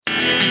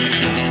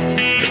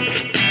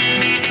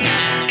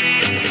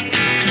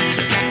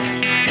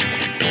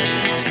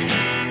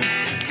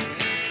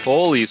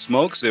Holy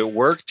smokes, it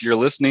worked. You're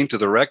listening to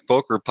the Rec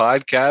Poker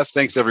Podcast.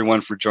 Thanks,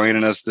 everyone, for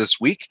joining us this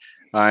week.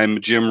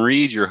 I'm Jim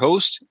Reed, your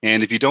host.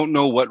 And if you don't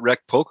know what Rec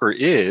Poker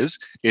is,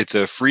 it's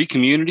a free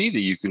community that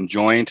you can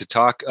join to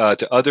talk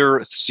to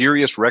other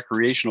serious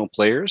recreational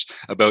players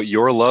about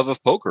your love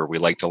of poker. We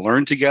like to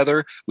learn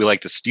together. We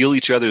like to steal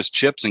each other's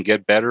chips and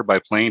get better by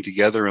playing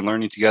together and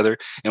learning together.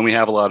 And we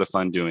have a lot of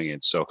fun doing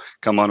it. So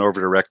come on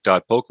over to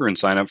rec.poker and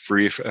sign up for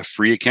a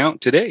free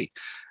account today.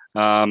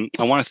 I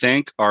want to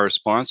thank our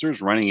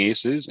sponsors, Running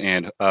Aces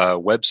and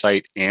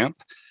website AMP.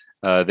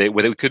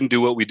 We couldn't do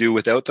what we do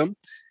without them.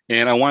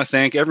 And I want to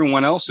thank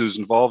everyone else who's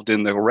involved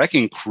in the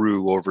wrecking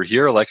crew over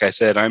here. Like I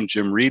said, I'm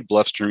Jim Reed,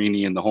 Bluff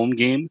Sterini in the home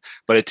game,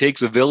 but it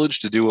takes a village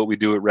to do what we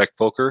do at Rec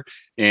Poker.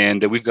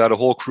 And we've got a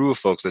whole crew of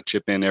folks that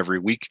chip in every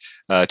week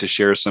to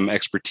share some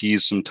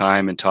expertise, some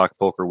time, and talk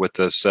poker with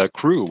this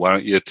crew. Why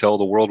don't you tell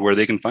the world where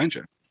they can find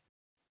you?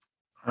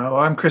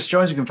 I'm Chris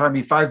Jones. You can find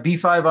me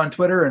 5B5 on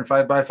Twitter and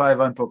 5x5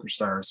 on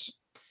PokerStars.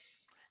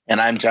 And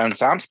I'm John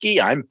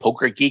Somsky. I'm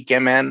Poker Geek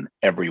MN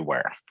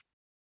everywhere.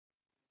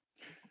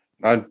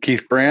 I'm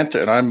Keith Brandt,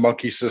 and I'm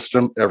Monkey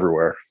System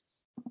everywhere.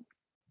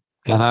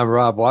 And I'm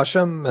Rob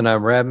Washam, and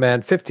I'm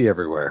Radman50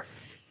 everywhere.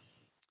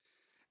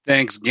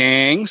 Thanks,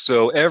 gang.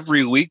 So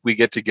every week we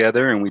get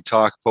together and we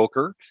talk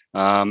poker.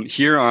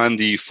 Here on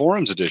the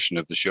forums edition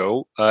of the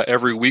show,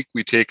 every week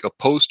we take a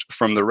post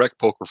from the Rec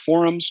Poker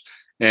forums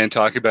and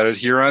talk about it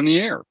here on the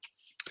air.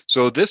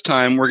 So this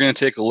time we're going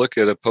to take a look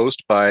at a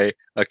post by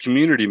a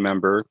community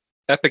member,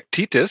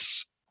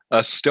 Epictetus,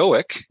 a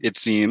Stoic, it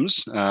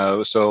seems.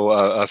 Rob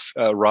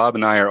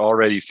and I are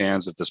already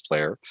fans of this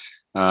player.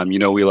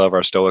 We love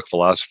our Stoic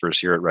philosophers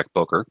here at Rec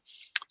Poker.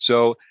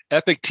 So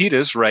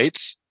Epictetus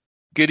writes,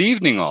 "Good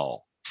evening,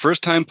 all.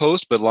 First-time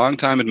post, but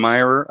long-time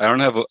admirer. I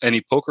don't have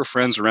any poker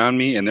friends around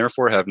me and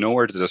therefore have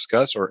nowhere to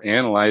discuss or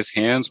analyze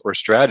hands or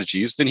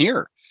strategies than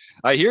here."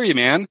 I hear you,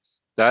 man.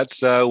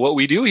 That's what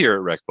we do here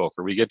at Rec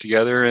Poker. We get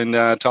together and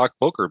talk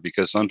poker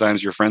because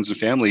sometimes your friends and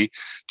family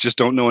just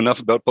don't know enough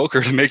about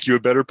poker to make you a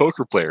better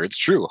poker player. It's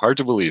true. Hard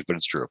to believe, but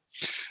it's true.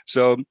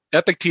 So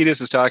Epictetus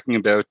is talking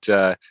about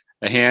a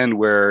hand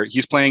where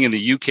he's playing in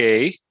the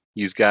UK.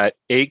 He's got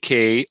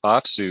AK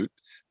offsuit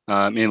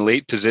in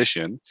late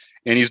position,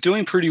 and he's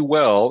doing pretty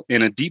well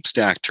in a deep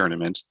stack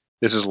tournament.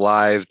 This is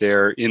live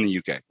there in the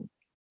UK.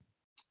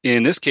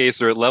 In this case,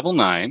 they're at level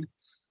 9.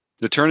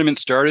 The tournament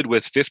started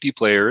with 50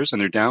 players,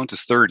 and they're down to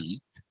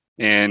 30.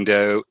 And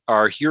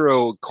our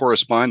hero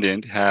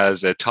correspondent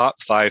has a top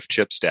 5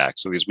 chip stack.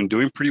 So he's been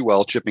doing pretty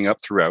well, chipping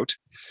up throughout.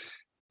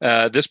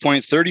 At this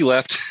point, 30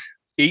 left,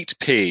 8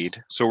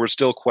 paid. So we're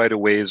still quite a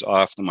ways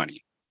off the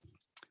money.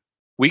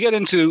 We get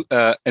into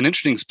an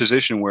interesting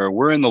position where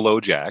we're in the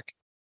low jack,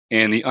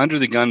 and the under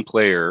the gun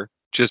player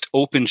just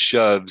open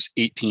shoves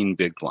 18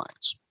 big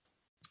blinds.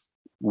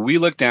 We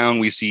look down,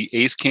 we see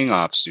ace king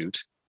offsuit.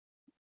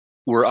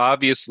 We're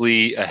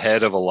obviously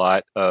ahead of a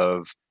lot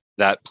of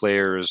that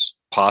player's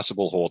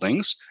possible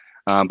holdings,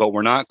 but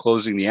we're not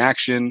closing the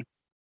action,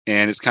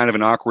 and it's kind of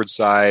an awkward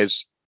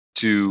size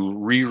to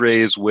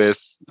re-raise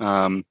with.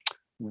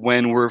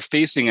 When we're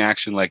facing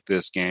action like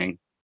this, gang,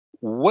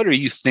 what are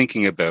you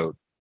thinking about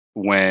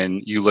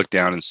when you look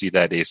down and see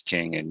that ace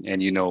king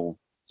and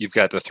you've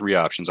got the 3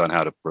 options on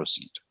how to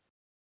proceed?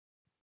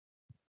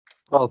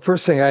 Well, the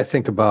first thing I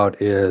think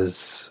about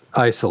is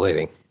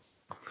isolating.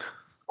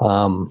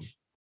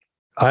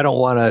 I don't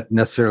want to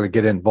necessarily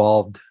get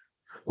involved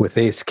with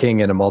ace king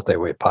in a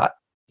multi-way pot.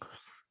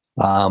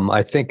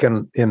 I think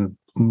in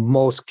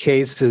most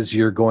cases,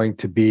 you're going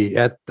to be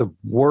at the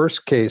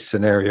worst case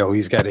scenario.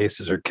 He's got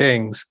aces or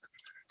kings,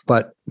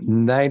 but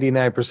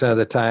 99% of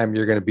the time,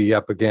 you're going to be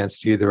up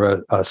against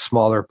either a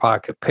smaller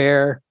pocket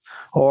pair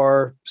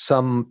or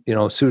some,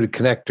 suited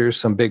connectors,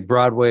 some big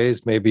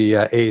broadways, maybe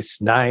ace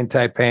 9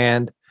 type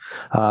hand.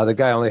 The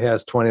guy only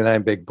has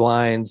 29 big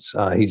blinds.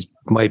 He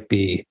might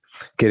be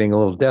getting a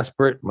little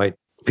desperate, might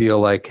feel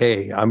like,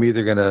 hey, I'm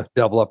either going to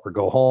double up or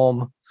go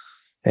home.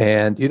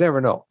 And you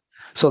never know.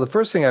 So the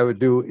first thing I would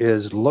do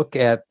is look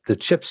at the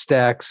chip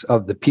stacks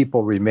of the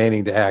people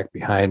remaining to act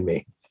behind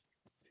me.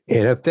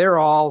 And if they're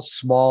all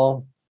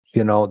small,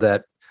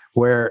 that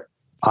where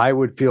I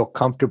would feel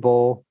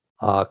comfortable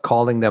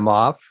calling them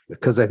off,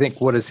 because I think,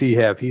 what does he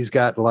have? He's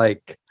got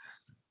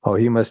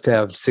he must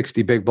have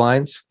 60 big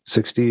blinds,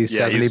 60,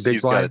 70 big blinds.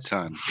 He's got a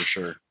ton for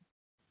sure.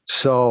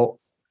 So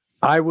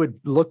I would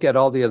look at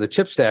all the other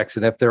chip stacks,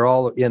 and if they're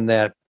all in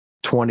that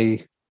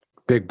 20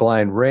 big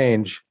blind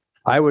range,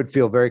 I would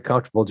feel very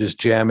comfortable just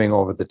jamming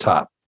over the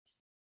top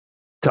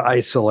to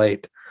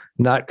isolate,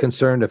 not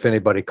concerned if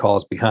anybody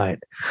calls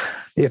behind.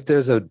 If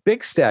there's a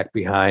big stack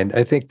behind,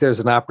 I think there's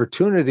an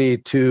opportunity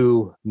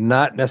to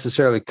not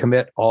necessarily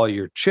commit all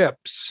your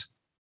chips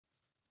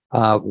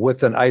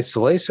with an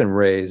isolation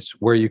raise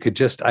where you could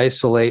just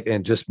isolate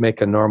and just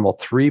make a normal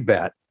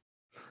 3-bet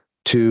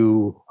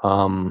to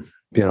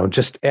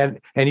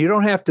and you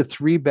don't have to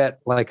 3-bet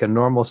like a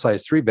normal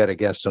size 3-bet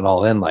against an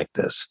all-in like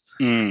this.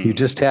 You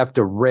just have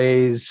to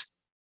raise,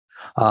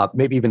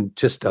 maybe even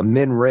just a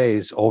min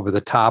raise over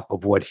the top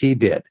of what he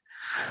did.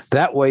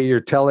 That way you're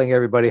telling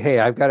everybody, hey,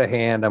 I've got a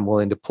hand. I'm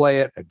willing to play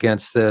it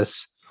against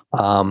this.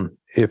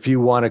 If you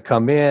want to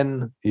come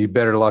in, you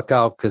better luck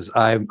out because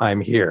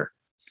I'm here.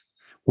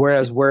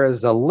 Whereas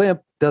a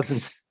limp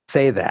doesn't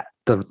say that.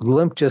 The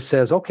limp just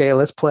says, okay,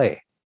 let's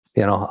play.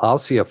 I'll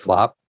see a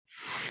flop.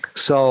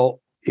 So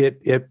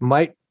it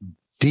might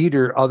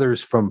deter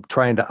others from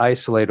trying to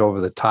isolate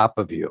over the top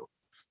of you.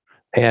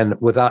 And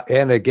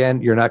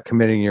again, you're not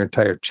committing your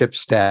entire chip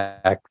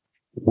stack,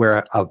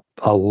 where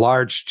a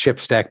large chip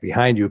stack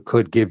behind you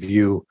could give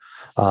you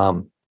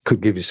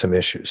some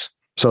issues.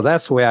 So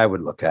that's the way I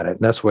would look at it,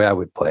 and that's the way I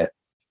would play it.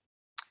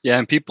 Yeah,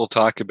 and people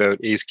talk about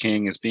ace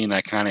king as being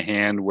that kind of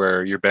hand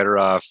where you're better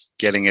off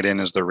getting it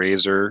in as the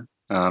raiser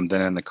than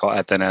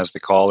as the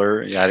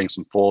caller, adding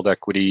some fold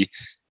equity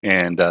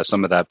and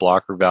some of that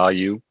blocker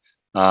value.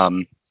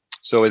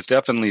 So it's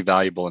definitely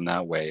valuable in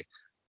that way.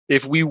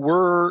 If we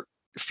were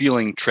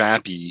feeling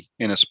trappy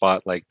in a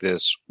spot like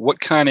this, what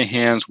kind of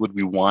hands would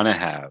we want to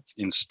have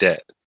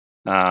instead?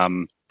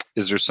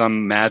 Is there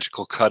some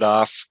magical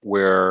cutoff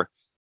where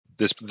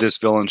this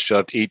villain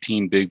shoved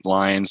 18 big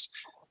blinds?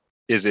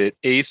 Is it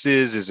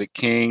aces? Is it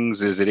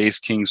kings? Is it ace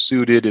king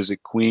suited? Is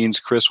it queens?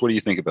 Chris, what do you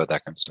think about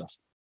that kind of stuff?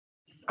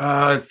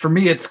 For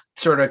me, it's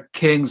sort of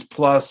kings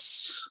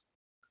plus.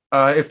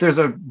 If there's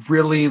a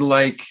really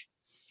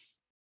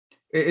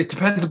it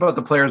depends about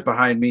the players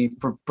behind me.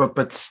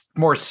 But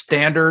more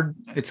standard,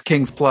 it's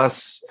kings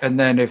plus. And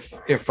then if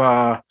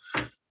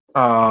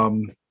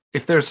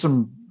there's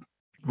some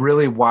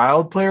really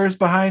wild players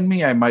behind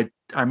me, I might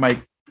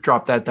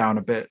drop that down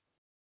a bit.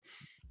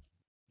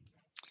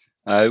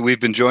 We've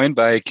been joined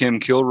by Kim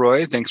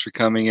Kilroy. Thanks for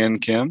coming in,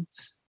 Kim.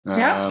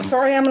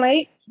 Sorry I'm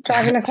late.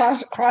 Driving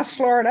across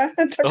Florida.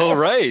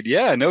 Right.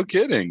 Yeah, no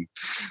kidding.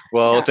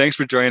 Well, Thanks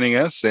for joining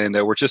us. And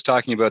we're just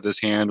talking about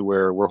this hand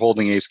where we're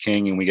holding ace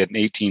king and we get an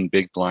 18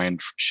 big blind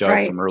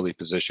shove from early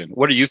position.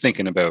 What are you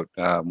thinking about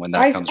when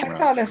that comes around? I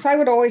saw this. I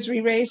would always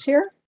re-raise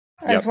here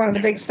as one of the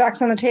big stacks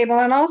on the table.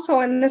 And also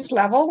in this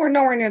level, we're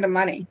nowhere near the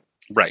money.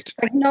 Right.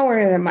 Nowhere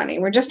near the money.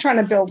 We're just trying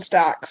to build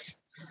stacks.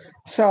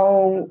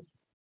 So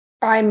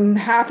I'm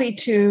happy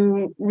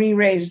to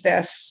re-raise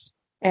this.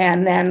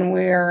 And then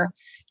we're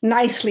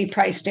nicely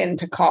priced in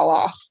to call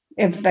off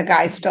if the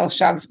guy still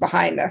shoves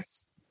behind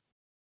us.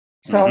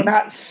 So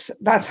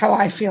that's how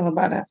I feel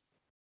about it.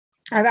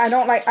 And I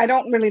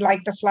don't really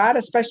like the flat,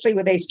 especially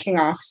with ace king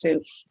offsuit.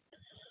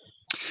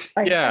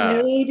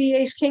 Maybe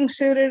ace king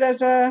suited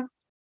as a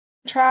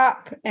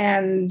trap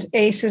and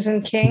aces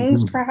and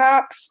kings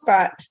perhaps,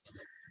 but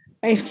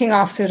ace king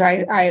offsuit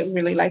I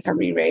really like a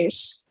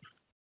re-raise.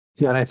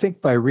 Yeah, and I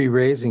think by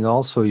re-raising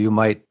also you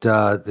might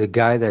the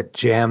guy that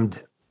jammed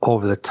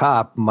over the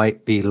top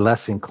might be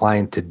less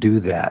inclined to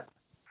do that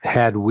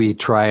had we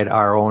tried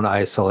our own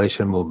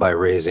isolation move by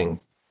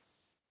raising.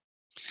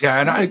 Yeah,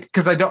 and I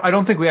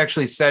don't think we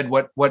actually said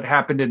what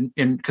happened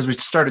in because we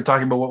started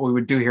talking about what we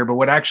would do here, but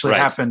what actually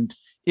happened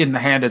in the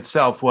hand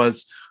itself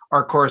was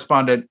our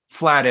correspondent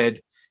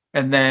flatted,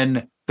 and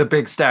then the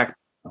big stack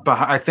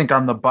I think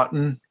on the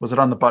button, was it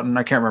on the button?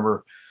 I can't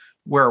remember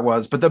where it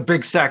was, but the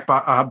big stack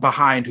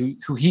behind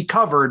who he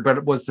covered, but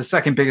it was the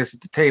second biggest at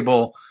the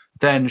table,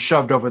 then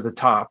shoved over the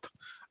top.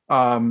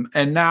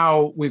 And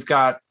now we've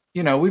got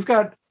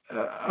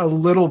a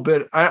little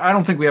bit. I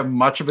don't think we have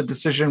much of a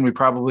decision. We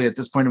probably at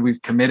this point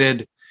we've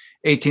committed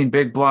 18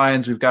 big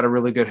blinds. We've got a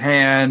really good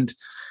hand,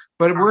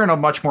 but we're in a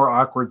much more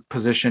awkward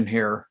position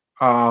here.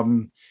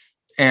 And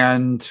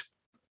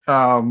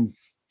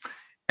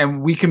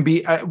we can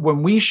be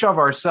when we shove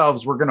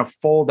ourselves, we're going to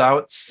fold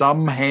out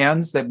some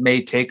hands that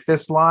may take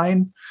this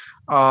line,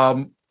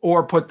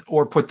 or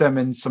put them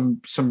in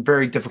some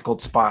very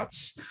difficult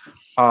spots.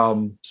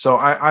 So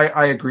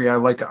I agree. I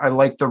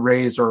like the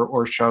raise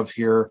or shove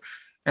here.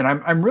 And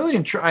I'm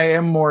really I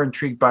am more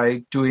intrigued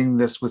by doing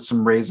this with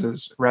some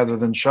raises rather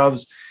than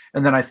shoves.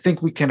 And then I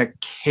think we can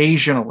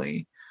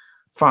occasionally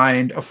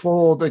find a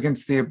fold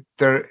against the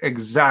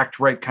exact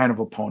right kind of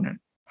opponent.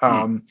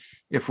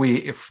 If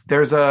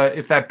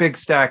that big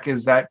stack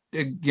is that,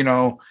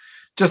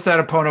 just that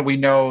opponent we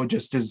know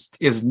just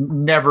is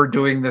never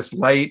doing this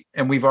light,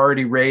 and we've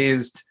already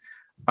raised,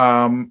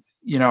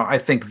 I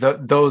think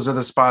those are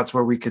the spots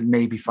where we could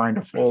maybe find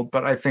a fold,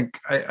 but I think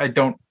I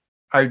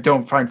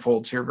don't find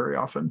folds here very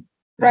often.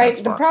 Right.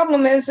 The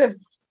problem is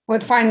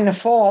with finding a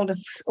fold,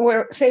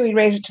 say we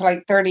raise it to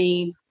like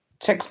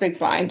 36 big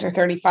blinds or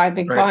 35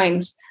 big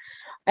blinds,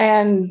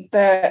 and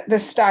the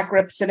stack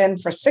rips it in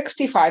for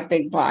 65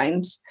 big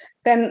blinds,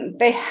 then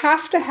they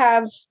have to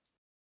have,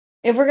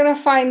 if we're going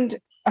to find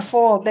a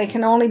fold, they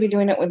can only be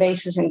doing it with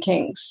aces and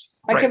kings.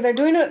 If they're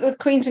doing it with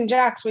queens and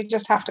jacks, we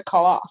just have to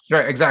call off.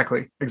 Right,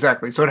 exactly.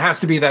 So it has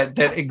to be that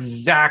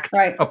exact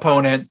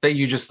opponent that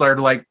you just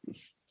started like,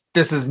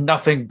 this is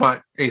nothing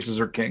but aces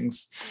or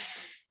kings.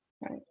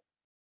 Right.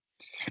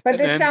 But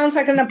this sounds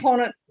like an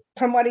opponent,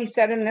 from what he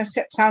said in this,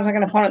 it sounds like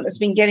an opponent that's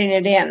been getting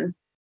it in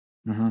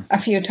a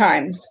few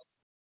times.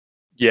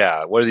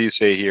 Yeah, what did he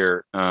say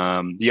here?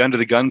 The under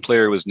the gun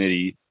player was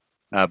nitty,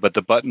 but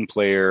the button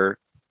player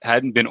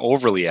hadn't been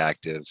overly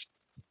active.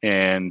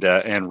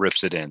 and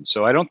rips it in.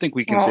 So I don't think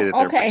we can say that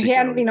they're okay. He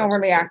hadn't been particularly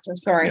overly active.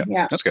 Sorry.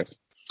 Yeah. That's good.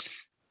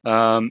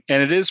 And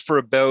it is for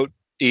about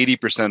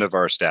 80% of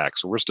our stack.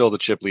 So we're still the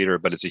chip leader,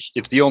 but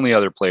it's the only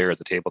other player at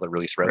the table that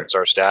really threatens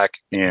our stack.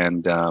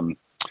 And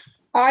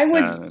I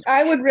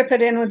would rip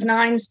it in with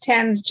 9s,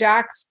 10s,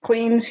 jacks,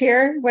 queens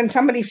here when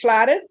somebody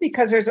flatted,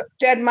 because there's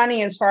dead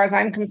money as far as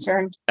I'm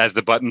concerned. As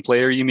the button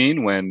player, you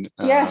mean? When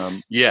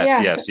yes.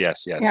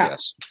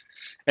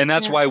 And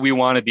that's why we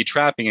want to be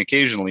trapping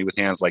occasionally with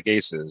hands like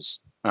aces,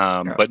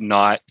 but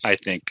not, I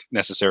think,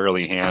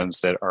 necessarily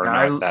hands that are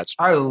not that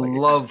strong. I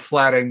love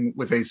flatting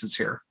with aces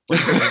here.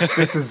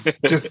 This is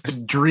just a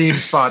dream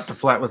spot to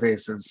flat with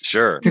aces.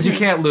 Sure. Because you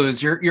can't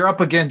lose. You're up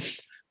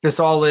against this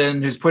all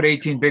in who's put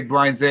 18 big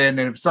blinds in,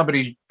 and if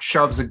somebody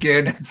shoves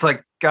again, it's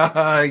like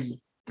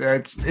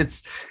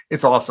it's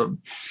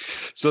awesome.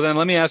 So then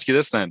let me ask you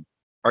this then.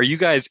 Are you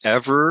guys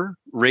ever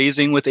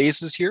raising with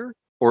aces here,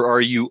 or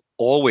are you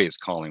always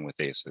calling with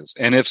aces?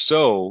 And if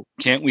so,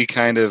 can't we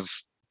kind of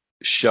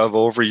shove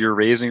over your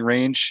raising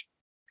range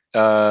in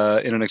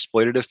an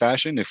exploitative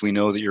fashion if we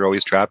know that you're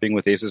always trapping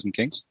with aces and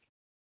kings?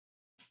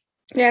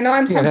 Yeah, no,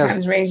 I'm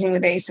sometimes raising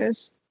with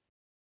aces.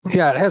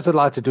 Yeah, it has a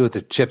lot to do with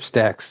the chip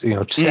stacks,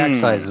 stack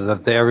sizes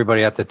of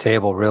everybody at the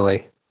table,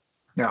 really.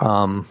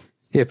 Yeah.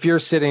 If you're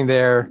sitting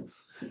there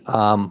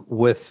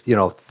with,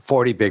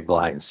 40 big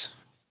blinds,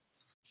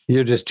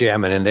 you're just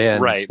jamming it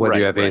in, whether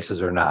you have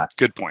aces or not.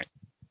 Good point.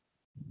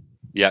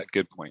 Yeah,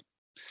 good point.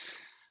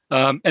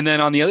 And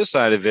then on the other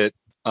side of it,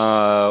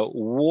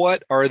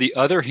 what are the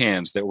other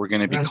hands that we're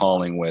going to be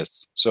calling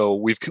with? So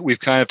we've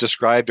kind of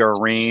described our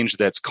range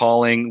that's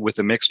calling with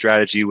a mixed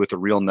strategy with the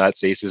real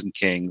nuts, aces and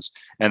kings,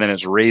 and then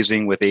it's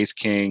raising with ace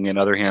king and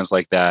other hands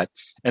like that,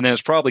 and then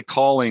it's probably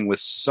calling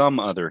with some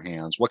other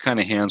hands. What kind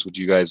of hands would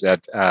you guys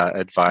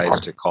advise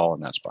to call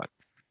in that spot?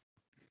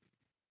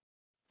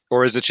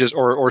 Or is it just,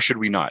 or should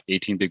we not?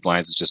 18 big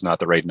blinds is just not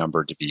the right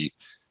number to be.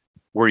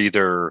 We're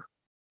either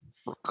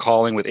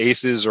calling with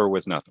aces or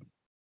with nothing.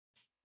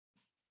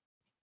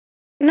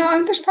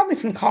 No, there's probably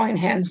some calling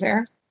hands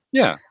there.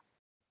 Yeah.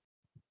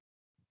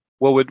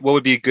 What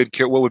would be good?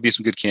 What would be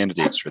some good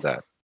candidates for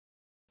that?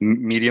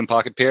 Medium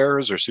pocket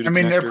pairs or suited.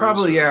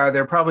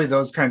 They're probably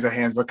those kinds of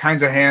hands. The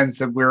kinds of hands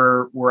that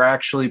we're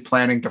actually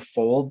planning to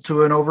fold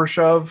to an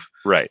overshove.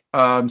 Right.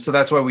 So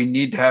that's why we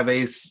need to have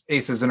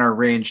aces in our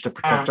range to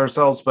protect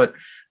ourselves. But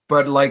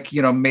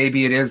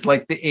maybe it is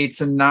like the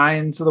 8s and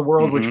 9s of the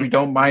world, which we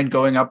don't mind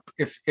going up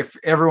if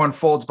everyone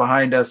folds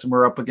behind us and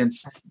we're up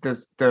against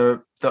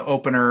the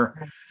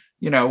opener.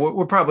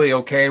 We're probably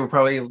okay. We're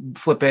probably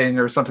flipping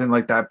or something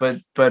like that.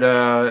 But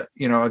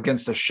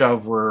against a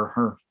shove,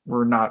 we're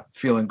not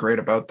feeling great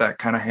about that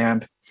kind of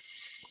hand.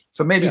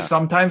 So maybe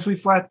sometimes we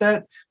flat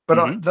that,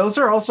 but those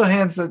are also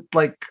hands that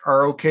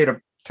are okay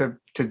to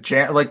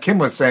jam. Like Kim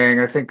was saying,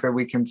 I think that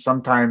we can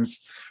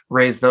sometimes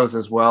raise those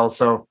as well.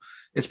 So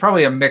it's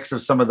probably a mix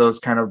of some of those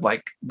kind of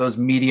those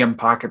medium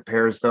pocket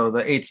pairs, though,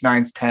 the 8s,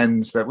 9s,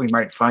 10s that we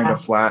might find a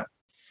flat.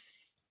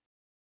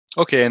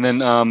 Okay. And then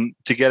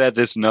to get at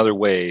this another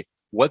way,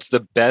 what's the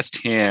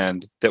best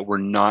hand that we're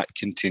not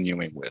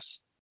continuing with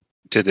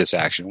to this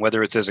action,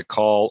 whether it's as a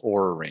call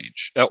or a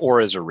range or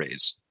as a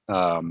raise?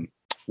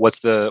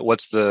 What's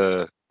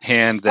the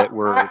hand that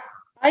we're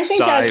I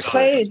think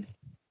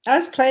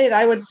as played,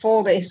 I would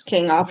fold ace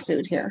king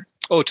offsuit here.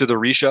 Oh, to the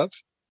reshove?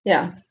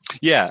 Yeah.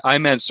 Yeah, I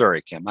meant,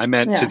 sorry, Kim. I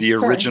meant to the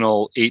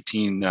original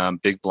 18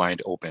 big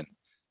blind open.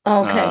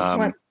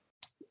 Okay.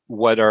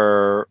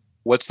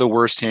 What's the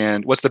worst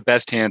hand? What's the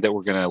best hand that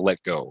we're going to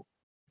let go?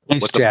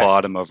 What's the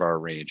bottom of our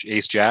range?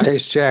 Ace jack?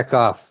 Ace jack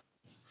off.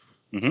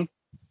 Mm-hmm.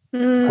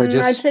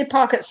 I'd say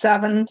pocket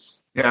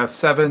 7s. Yeah,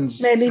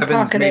 7s. Maybe 7s,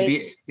 pocket maybe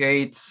 8s.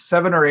 8s,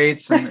 7 or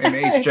 8s, and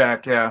ace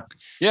jack. Yeah.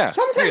 Yeah.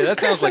 Sometimes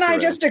Chris and I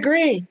just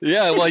agree.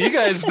 Yeah, well, you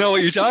guys know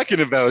what you're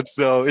talking about,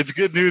 so it's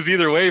good news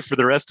either way for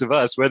the rest of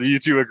us. Whether you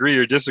two agree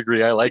or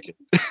disagree, I like it.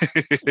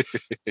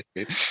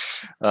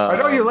 I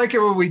know you like it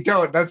when we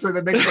don't.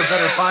 That makes for a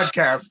better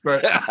podcast,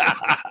 but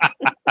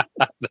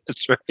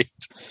that's right.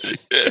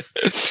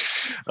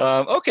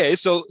 Okay,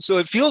 so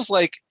it feels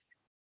like,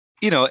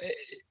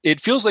 it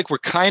feels like we're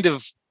kind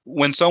of,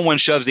 when someone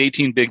shoves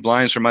 18 big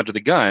blinds from under the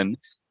gun,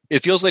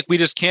 it feels like we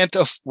just can't,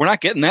 we're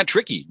not getting that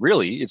tricky,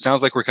 really. It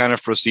sounds like we're kind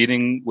of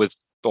proceeding with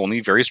only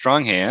very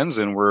strong hands,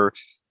 and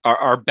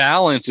our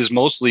balance is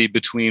mostly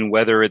between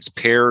whether it's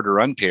paired or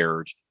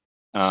unpaired.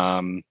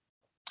 And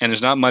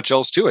there's not much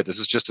else to it. This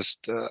is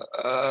just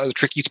a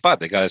tricky spot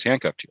that got us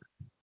handcuffed here.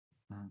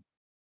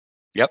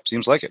 Yep,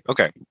 seems like it.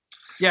 Okay.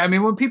 Yeah,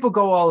 when people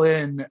go all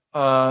in,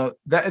 that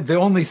the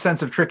only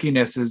sense of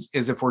trickiness is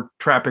if we're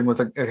trapping with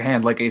a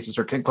hand like aces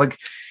or king. Like,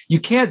 you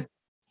can't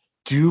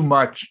do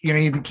much.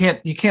 You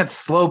can't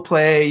slow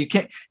play. You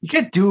can't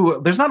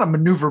do. There's not a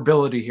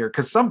maneuverability here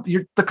because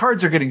the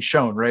cards are getting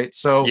shown, right?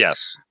 So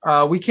yes,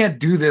 we can't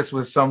do this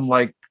with some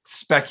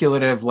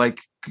speculative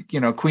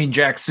queen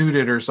jack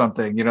suited or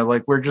something.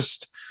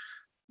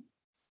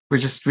 We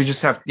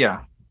just have.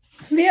 Yeah.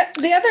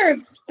 The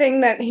other thing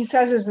that he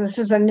says is this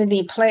is a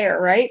nitty player,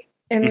 right?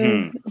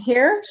 in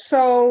here.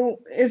 So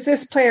is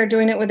this player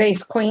doing it with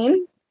ace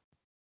queen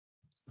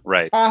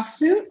Right.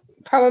 offsuit?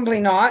 Probably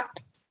not.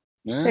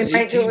 Yeah, They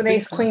might do 18 it with big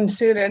ace queen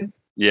suited.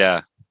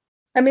 Yeah.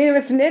 I mean, if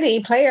it's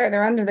nitty player,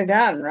 they're under the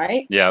gun,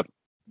 right? Yeah.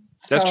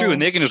 That's true. So-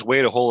 And they can just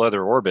wait a whole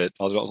other orbit.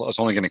 It's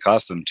only going to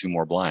cost them 2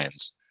 more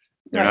blinds.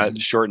 They're Right.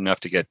 not short enough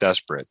to get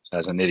desperate.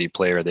 As a nitty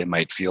player, they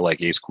might feel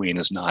like ace queen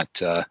is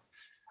not a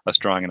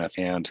strong enough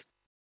hand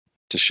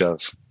to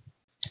shove.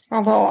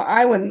 Although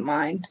I wouldn't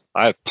mind.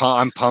 I'm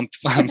pumped.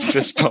 I'm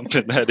fist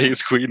pumping that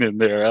ace queen in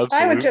there. Absolutely.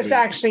 I would just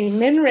actually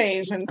min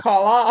raise and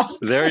call off.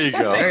 There you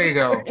go. There you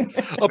go.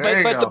 Oh, There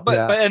you go.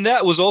 but and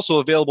that was also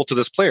available to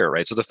this player,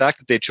 right? So the fact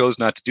that they chose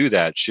not to do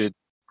that should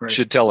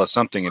tell us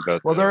something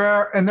about. Well,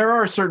 there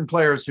are certain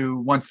players who,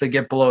 once they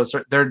get below a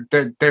certain,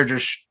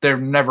 they're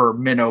never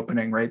min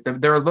opening, right?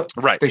 They're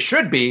right. They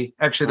should be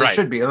actually. They Right.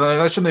 should be.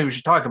 That's something we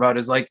should talk about.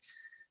 Is like,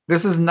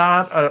 this is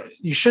not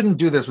you shouldn't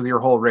do this with your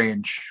whole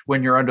range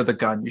when you're under the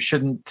gun. You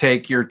shouldn't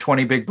take your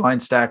 20 big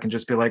blind stack and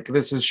just be like,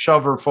 this is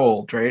shove or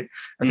fold, right?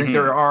 I think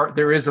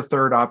there is a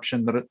third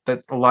option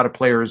that a lot of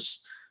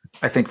players,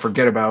 I think,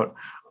 forget about.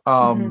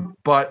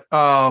 But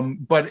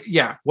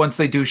yeah, once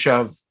they do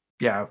shove,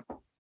 yeah,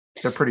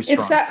 they're pretty strong.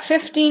 It's that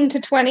 15 to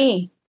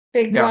 20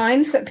 big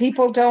blinds that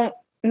people don't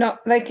know.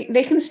 Like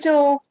they can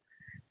still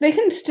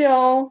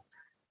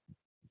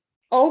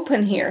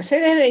open here. Say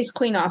they had ace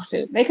queen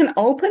offsuit. They can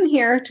open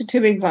here to 2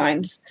 big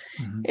blinds.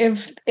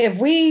 If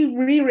we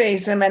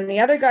re-raise them and the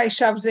other guy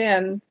shoves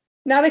in,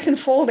 now they can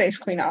fold ace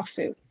queen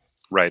offsuit.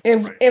 Right.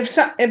 If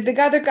the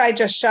other guy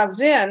just shoves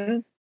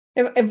in,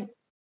 if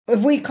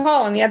we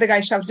call and the other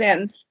guy shoves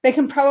in, they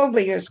can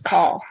probably just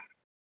call.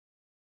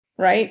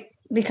 Right?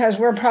 Because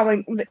we're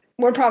probably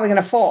going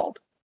to fold.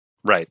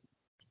 Right.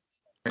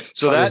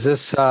 So does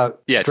this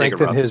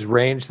strengthen his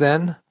range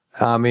then?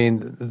 I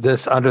mean,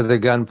 this under the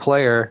gun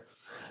player,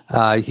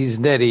 he's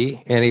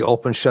nitty and he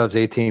open shoves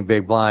 18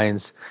 big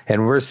blinds.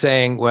 And we're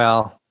saying,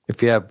 well,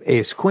 if you have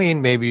ace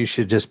queen, maybe you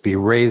should just be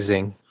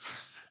raising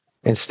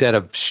instead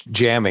of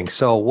jamming.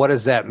 So what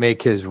does that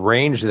make his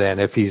range then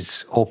if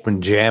he's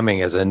open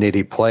jamming as a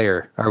nitty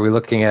player? Are we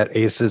looking at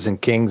aces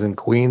and kings and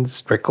queens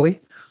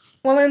strictly?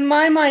 Well, in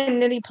my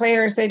mind, nitty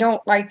players, they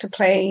don't like to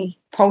play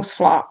post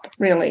flop,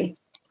 really.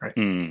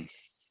 Right.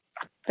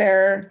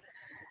 They're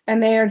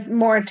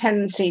more a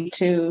tendency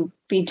to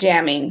be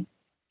jamming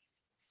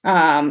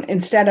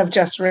instead of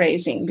just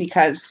raising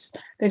because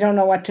they don't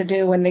know what to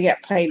do when they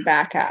get played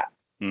back at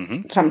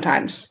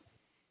sometimes.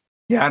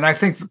 Yeah, and I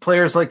think the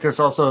players like this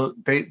also,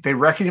 they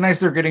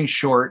recognize they're getting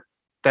short.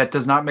 That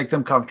does not make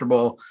them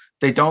comfortable.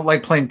 They don't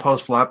like playing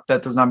post flop.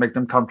 That does not make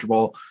them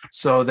comfortable.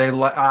 So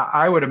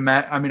I would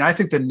imagine. I mean, I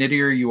think the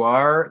nittier you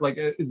are, like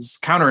it's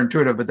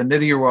counterintuitive, but the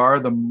nittier you are,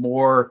 the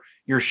more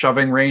your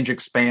shoving range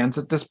expands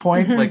at this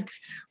point.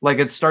 Like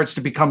it starts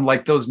to become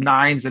like those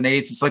 9s and 8s.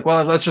 It's like,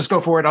 well, let's just go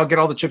for it. I'll get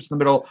all the chips in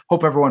the middle.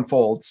 Hope everyone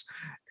folds.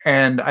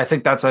 And I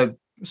think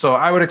so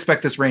I would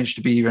expect this range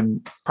to be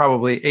even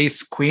probably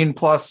ace queen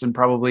plus and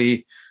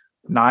probably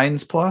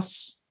 9s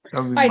plus.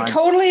 I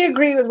totally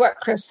agree with what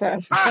Chris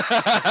says. You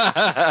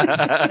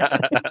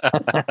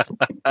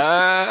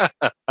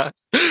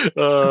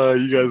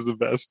guys are the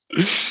best.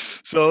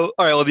 So,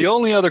 all right. Well, the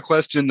only other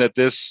question that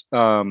this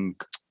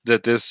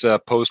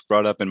post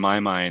brought up in my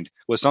mind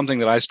was something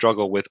that I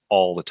struggle with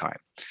all the time.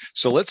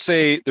 So let's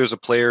say there's a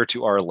player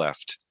to our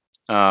left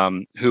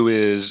who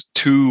is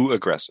too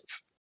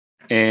aggressive,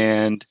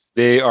 and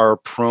they are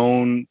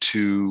prone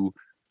to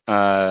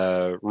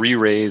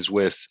re-raise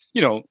with,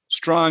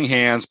 strong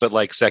hands, but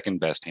like second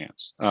best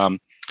hands.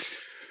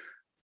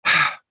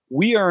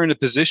 We are in a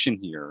position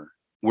here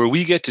where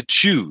we get to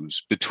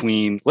choose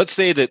between, let's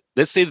say that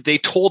they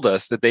told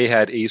us that they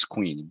had ace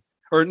queen,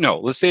 or no,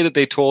 let's say that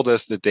they told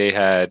us that they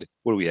had,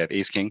 what do we have?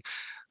 Ace king.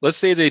 Let's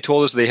say they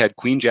told us they had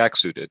queen jack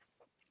suited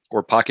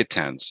or pocket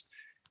tens,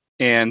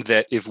 and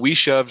that if we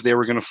shoved, they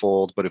were going to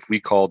fold, but if we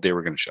called, they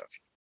were going to shove.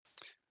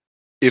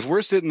 If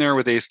we're sitting there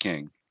with ace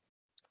king,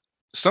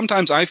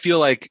 sometimes I feel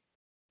like,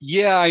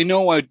 yeah, I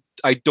know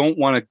I don't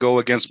want to go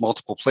against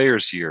multiple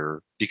players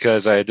here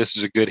because this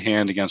is a good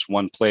hand against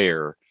one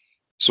player.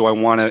 So I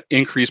want to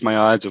increase my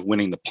odds of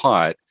winning the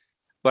pot.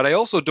 But I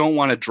also don't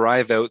want to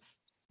drive out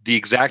the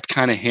exact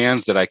kind of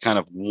hands that I kind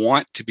of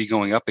want to be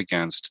going up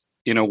against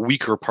in a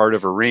weaker part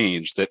of a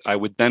range that I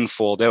would then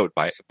fold out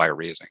by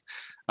raising.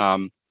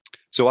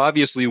 So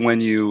obviously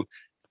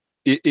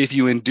if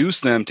you induce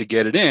them to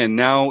get it in,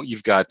 now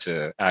you've got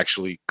to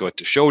actually go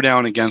to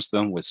showdown against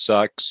them with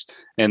sucks,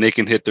 and they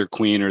can hit their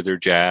queen or their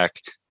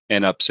jack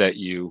and upset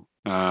you.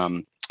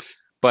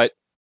 But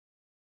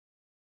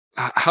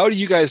how do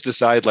you guys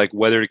decide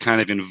whether to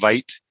kind of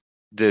invite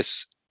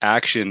this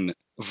action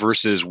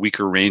versus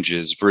weaker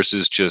ranges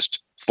versus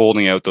just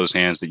folding out those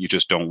hands that you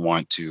just don't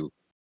want to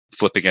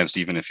flip against,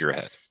 even if you're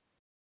ahead?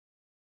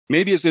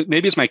 Maybe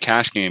it's my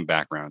cash game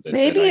background.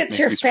 Maybe it's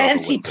your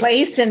fancy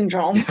play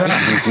syndrome.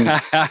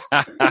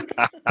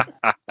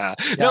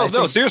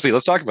 No, seriously,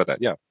 let's talk about that.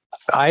 Yeah.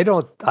 I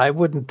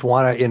wouldn't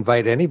want to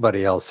invite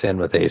anybody else in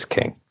with ace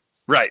king.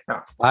 Right.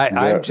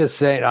 I'm just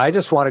saying, I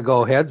just want to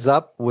go heads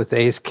up with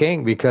ace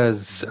king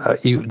because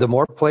the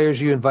more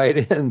players you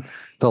invite in,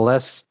 the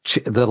less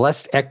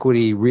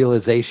equity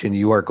realization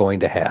you are going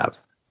to have.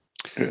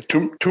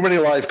 Too many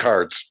live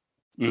cards.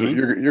 Mhm.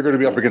 You're going to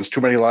be up against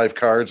too many live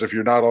cards if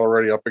you're not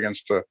already up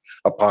against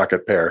a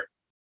pocket pair.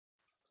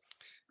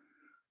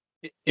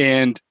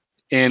 And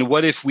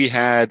what if we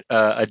had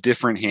a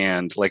different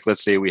hand? Like,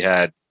 let's say we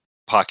had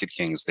pocket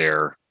kings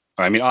there.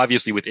 I mean,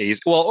 obviously with ace.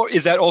 Well,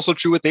 is that also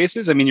true with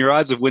aces? I mean, your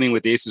odds of winning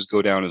with aces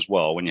go down as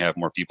well when you have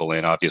more people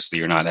in. Obviously,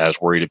 you're not as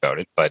worried about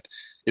it. But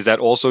is that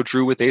also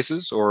true with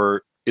aces,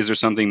 or is there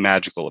something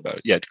magical about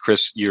it? Yeah,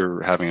 Chris,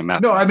 you're having a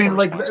math. No, I mean,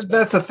 like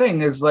that's the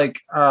thing is like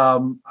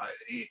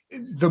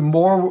the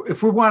more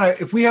if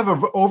we have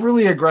an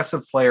overly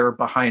aggressive player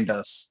behind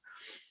us,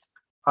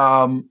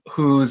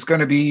 who's going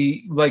to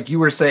be like you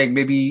were saying,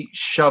 maybe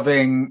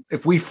shoving.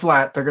 If we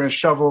flat, they're going to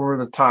shove over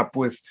the top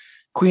with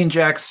queen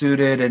jack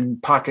suited and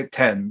pocket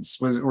tens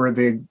were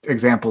the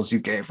examples you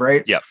gave,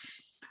 right? Yeah.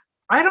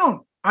 I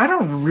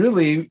don't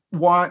really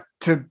want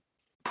to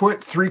put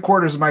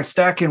 3/4 of my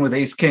stack in with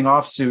ace king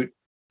offsuit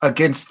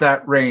against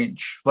that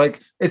range.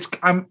 Like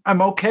I'm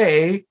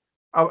okay.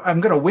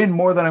 I'm going to win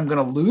more than I'm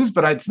going to lose,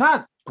 but it's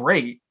not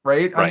great,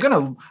 right? I'm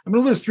going to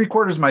lose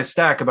 3/4 of my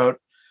stack about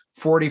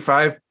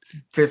 45,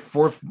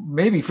 54,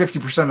 maybe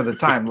 50% of the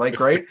time. Like,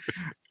 right.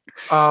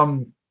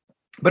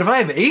 But if I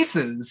have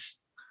aces,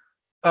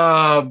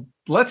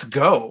 let's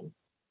go.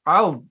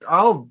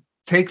 I'll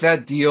take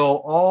that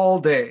deal all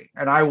day,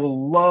 and I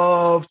will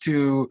love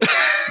to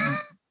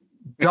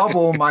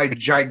double my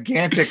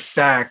gigantic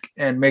stack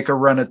and make a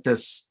run at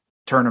this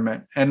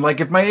tournament. And like,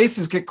 if my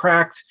aces get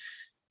cracked,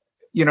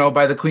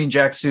 by the queen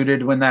jack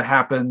suited, when that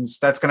happens,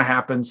 that's going to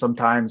happen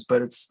sometimes,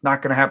 but it's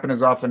not going to happen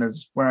as often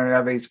as when I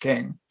have ace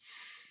king.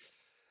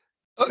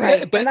 Okay,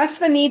 right. And that's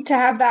the need to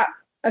have that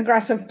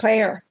aggressive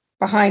player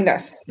behind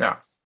us. Yeah.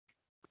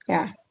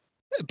 Yeah.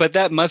 But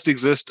that must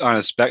exist on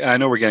a spec. I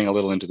know we're getting a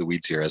little into the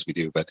weeds here as we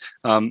do, but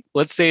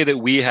let's say that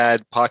we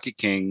had pocket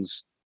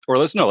kings, or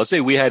let's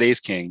say we had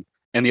ace king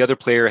and the other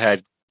player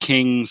had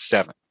king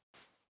 7.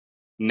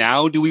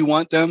 Now, do we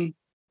want them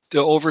to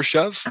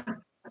overshove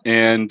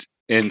and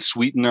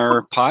sweeten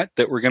our pot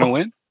that we're going to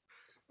win?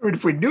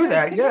 If we do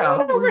that,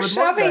 yeah. We're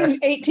shoving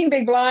 18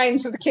 big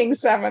blinds with the king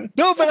 7.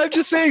 No, but I'm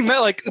just saying,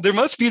 Matt, like, there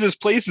must be this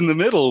place in the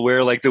middle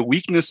where like the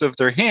weakness of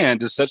their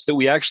hand is such that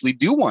we actually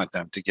do want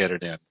them to get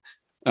it in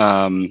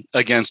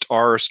against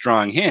our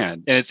strong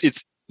hand. And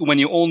it's when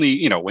you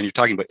only, when you're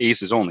talking about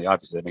aces only,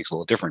 obviously that makes it a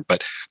little different,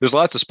 but there's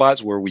lots of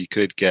spots where we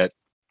could get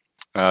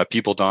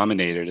people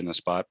dominated in the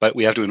spot, but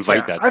we have to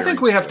invite that. I think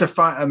we have to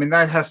find,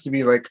 that has to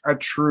be like a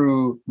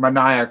true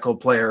maniacal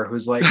player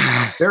who's like,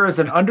 there is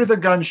an under the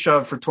gun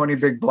shove for 20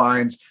 big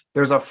blinds.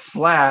 There's a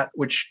flat,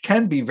 which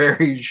can be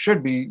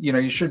should be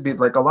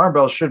like alarm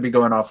bells should be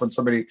going off when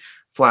somebody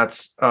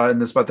flats in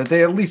the spot, that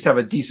they at least have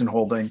a decent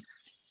holding.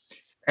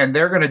 And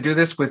they're going to do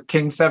this with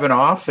king 7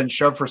 off and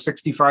shove for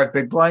 65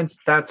 big blinds.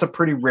 That's a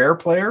pretty rare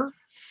player.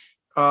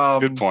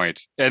 Good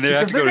point. And they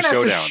have to go to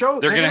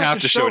showdown. They're going to have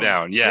to show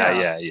down.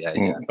 Yeah.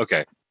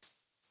 Okay.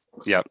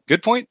 Yeah.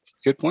 Good point.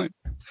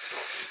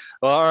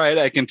 Well, all right.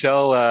 I can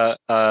tell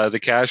the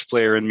cash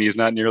player in me is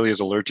not nearly as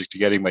allergic to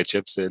getting my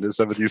chips in as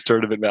some of these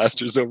tournament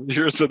masters over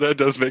here. So that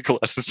does make a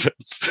lot of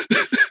sense.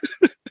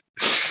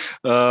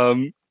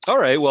 All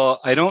right. Well,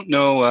 I don't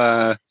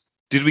know.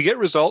 Did we get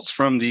results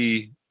from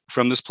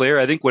this player?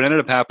 I think what ended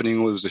up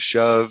happening was a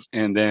shove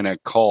and then a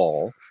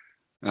call.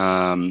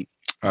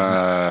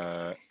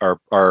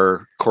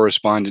 Our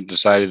correspondent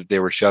decided that they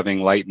were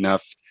shoving light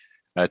enough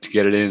to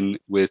get it in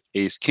with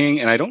ace king,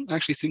 and I don't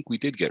actually think we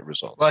did get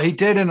results. Well, he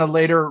did in a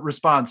later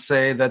response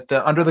say that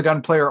the under the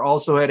gun player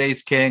also had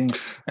ace king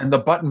and the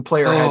button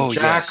player had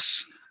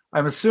jacks. Yes.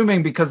 I'm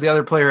assuming because the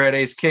other player had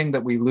ace king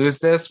that we lose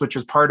this, which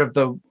is part of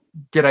the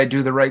did I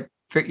do the right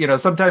thing?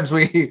 Sometimes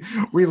we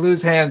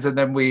lose hands and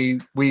then we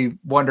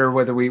wonder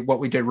whether what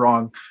we did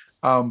wrong.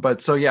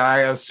 But so yeah, I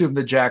assume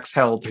the jacks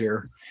held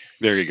here.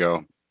 There you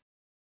go.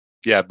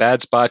 Yeah,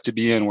 bad spot to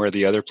be in where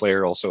the other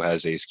player also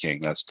has ace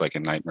king. That's like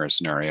a nightmare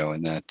scenario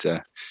in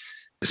that.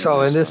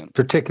 So in this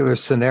particular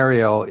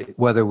scenario,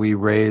 whether we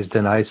raised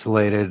and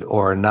isolated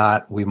or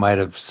not, we might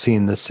have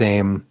seen the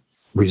same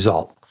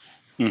result.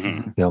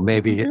 Mm-hmm.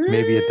 Maybe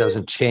it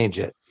doesn't change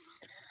it.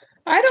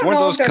 I don't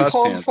know if they're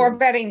cold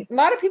 4-betting. A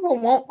lot of people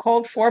won't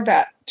cold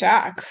 4-bet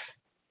jacks.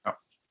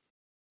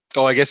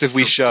 Oh, I guess if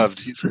we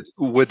shoved,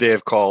 would they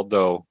have called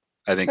though?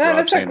 I think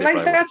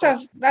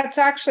that's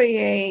actually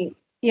a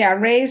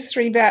raise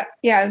 3-bet.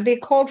 Yeah, it'd be a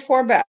cold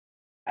 4-bet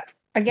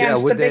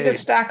against the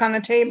biggest stack on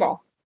the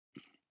table.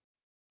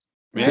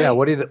 Yeah,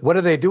 what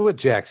do they do with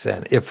jacks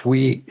then? If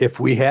we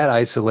had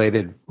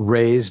isolated,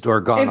 raised,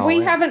 or gone, if we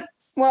haven't,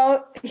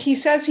 well, he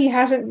says he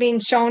hasn't been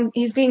shown.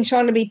 He's being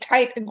shown to be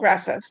tight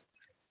aggressive.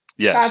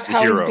 Yes, that's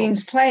how he's been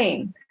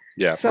playing.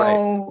 Yeah.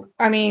 So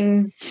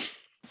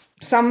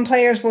some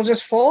players will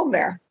just fold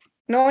there,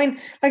 knowing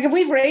like if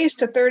we've raised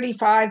to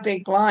 35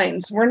 big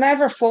blinds, we're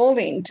never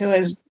folding to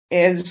his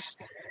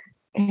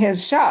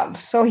his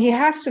shove. So he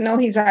has to know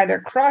he's either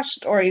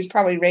crushed or he's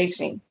probably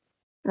racing,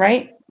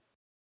 right?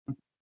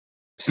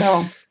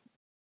 So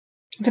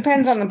it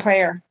depends on the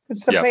player.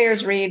 It's the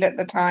player's read at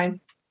the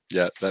time.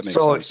 Yeah, that makes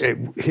so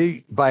sense.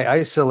 He by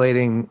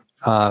isolating.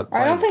 I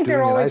don't think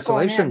they're always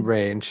isolation going in.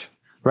 range,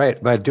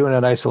 right? By doing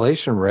an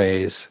isolation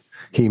raise,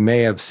 he may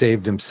have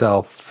saved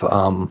himself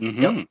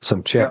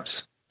some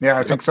chips. Yeah,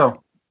 I think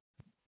so.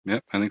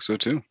 Yep, I think so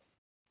too.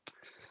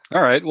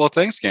 All right. Well,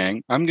 thanks,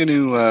 gang. I'm going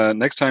to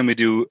next time we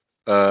do.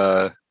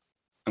 I'm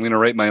going to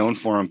write my own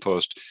forum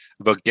post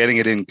about getting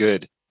it in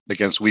good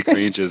against weak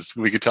ranges.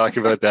 We could talk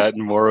about that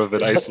in more of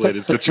an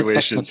isolated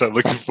situation. So I'm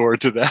looking forward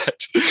to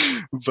that.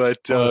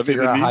 But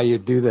figure out how you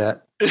do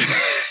that.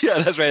 Yeah,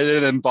 that's right.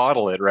 And then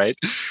bottle it, right?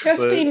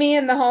 Just be me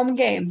in the home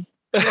game.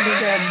 It'll be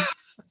good.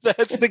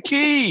 That's the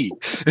key.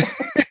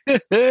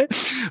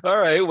 All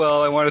right.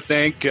 Well, I want to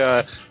thank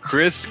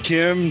Chris,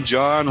 Kim,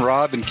 John,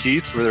 Rob, and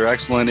Keith for their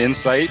excellent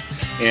insight.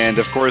 And,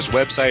 of course,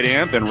 Website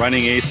Amp and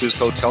Running Aces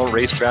Hotel,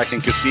 Racetrack,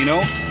 and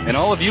Casino. And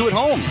all of you at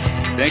home,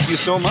 thank you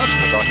so much.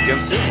 We'll talk again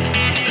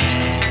soon.